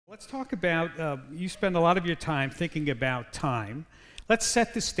Let's talk about, you spend a lot of your time thinking about time. Let's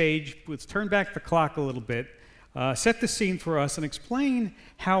set the stage, let's turn back the clock a little bit, set the scene for us, and explain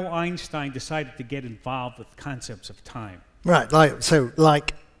how Einstein decided to get involved with concepts of time. Right,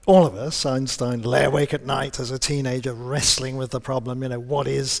 like all of us, Einstein lay awake at night as a teenager wrestling with the problem, what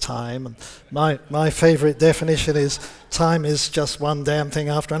is time? And my favorite definition is time is just one damn thing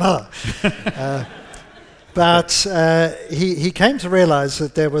after another. But he came to realize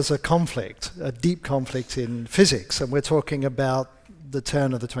that there was a conflict, a deep conflict in physics, and we're talking about the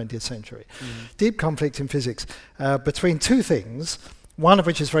turn of the 20th century. Deep conflict in physics between two things, one of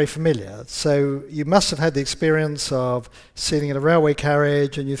which is very familiar. So you must have had the experience of sitting in a railway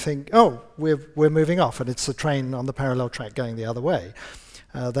carriage and you think, oh, we're moving off, and it's the train on the parallel track going the other way.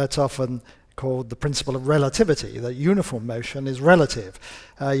 That's often called the principle of relativity, that uniform motion is relative.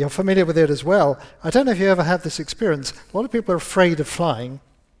 You're familiar with it as well. I don't know if you ever had this experience. A lot of people are afraid of flying.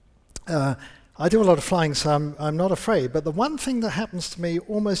 I do a lot of flying, so I'm not afraid. But the one thing that happens to me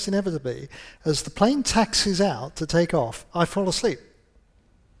almost inevitably, as the plane taxis out to take off, I fall asleep.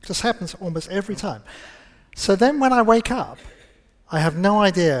 It just happens almost every time. So then when I wake up, I have no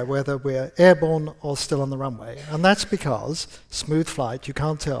idea whether we're airborne or still on the runway. And that's because smooth flight, you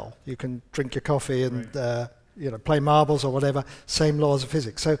can't tell. You can drink your coffee and play marbles or whatever, same laws of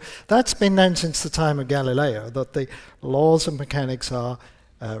physics. So that's been known since the time of Galileo, that the laws of mechanics are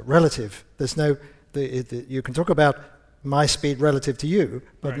relative. There's no, you can talk about my speed relative to you,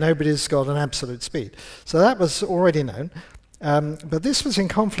 but nobody's got an absolute speed. So that was already known. But this was in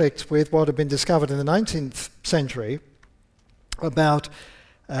conflict with what had been discovered in the 19th century about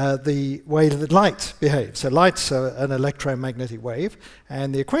the way that light behaves. So light's an electromagnetic wave,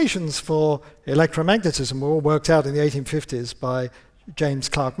 and the equations for electromagnetism were all worked out in the 1850s by James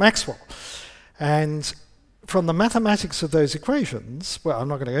Clerk Maxwell. And from the mathematics of those equations, well, I'm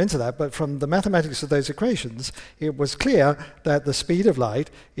not going to go into that, but from the mathematics of those equations, it was clear that the speed of light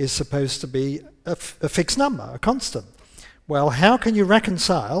is supposed to be a fixed number, a constant. Well, how can you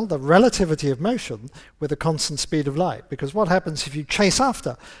reconcile the relativity of motion with a constant speed of light? Because what happens if you chase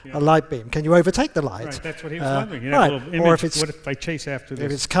after a light beam? Can you overtake the light? Right, that's what he was wondering. Or if what if I chase after this?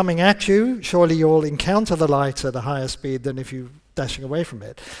 If it's coming at you, surely you'll encounter the light at a higher speed than if you're dashing away from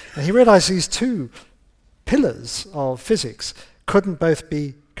it. And he realized these two pillars of physics couldn't both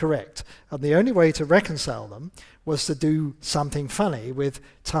be correct. And the only way to reconcile them was to do something funny with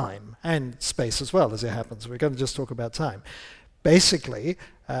time and space as well, as it happens. We're going to just talk about time. Basically,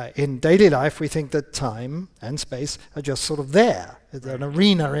 in daily life, we think that time and space are just sort of there. It's an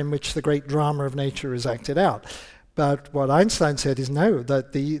arena in which the great drama of nature is acted out. But what Einstein said is no,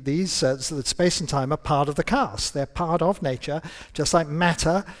 that that space and time are part of the cast. They're part of nature, just like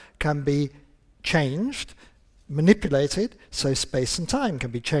matter can be changed, manipulated, so space and time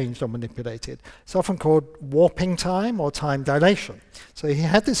can be changed or manipulated. It's often called warping time or time dilation. So he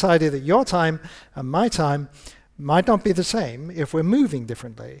had this idea that your time and my time might not be the same if we're moving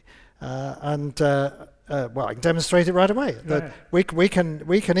differently. Well, I can demonstrate it right away. That we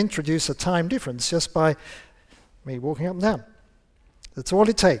can introduce a time difference just by me walking up and down. That's all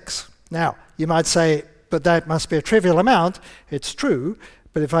it takes. Now, you might say, but that must be a trivial amount. It's true,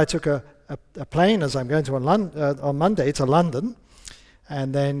 but if I took a plane, as I'm going to on Monday, to London,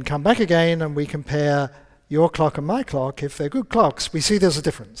 and then come back again and we compare your clock and my clock, if they're good clocks, we see there's a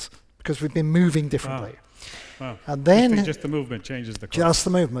difference because we've been moving differently. Wow. And then just the movement changes the clock. Just the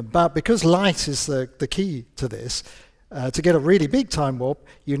movement. But because light is the key to this, to get a really big time warp,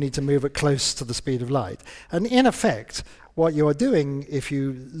 you need to move it close to the speed of light. And in effect, what you are doing if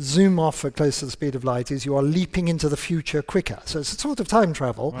you zoom off at close to the speed of light is you are leaping into the future quicker. So it's a sort of time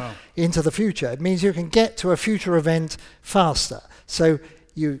travel into the future. It means you can get to a future event faster. So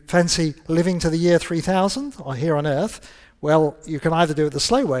you fancy living to the year 3000 or here on Earth? Well, you can either do it the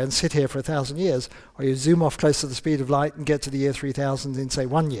slow way and sit here for 1,000 years, or you zoom off close to the speed of light and get to the year 3000 in, say,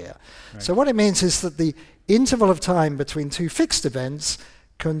 1 year. So what it means is that the interval of time between two fixed events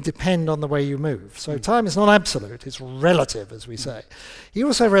can depend on the way you move. So time is not absolute, it's relative, as we say. He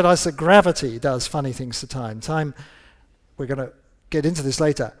also realized that gravity does funny things to time. Time, we're going to get into this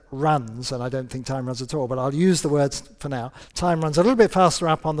later, runs, and I don't think time runs at all, but I'll use the words for now. Time runs a little bit faster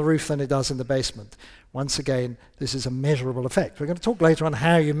up on the roof than it does in the basement. Once again, this is a measurable effect. We're going to talk later on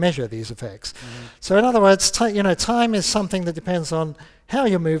how you measure these effects. So in other words, time is something that depends on how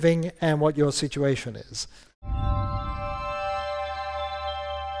you're moving and what your situation is.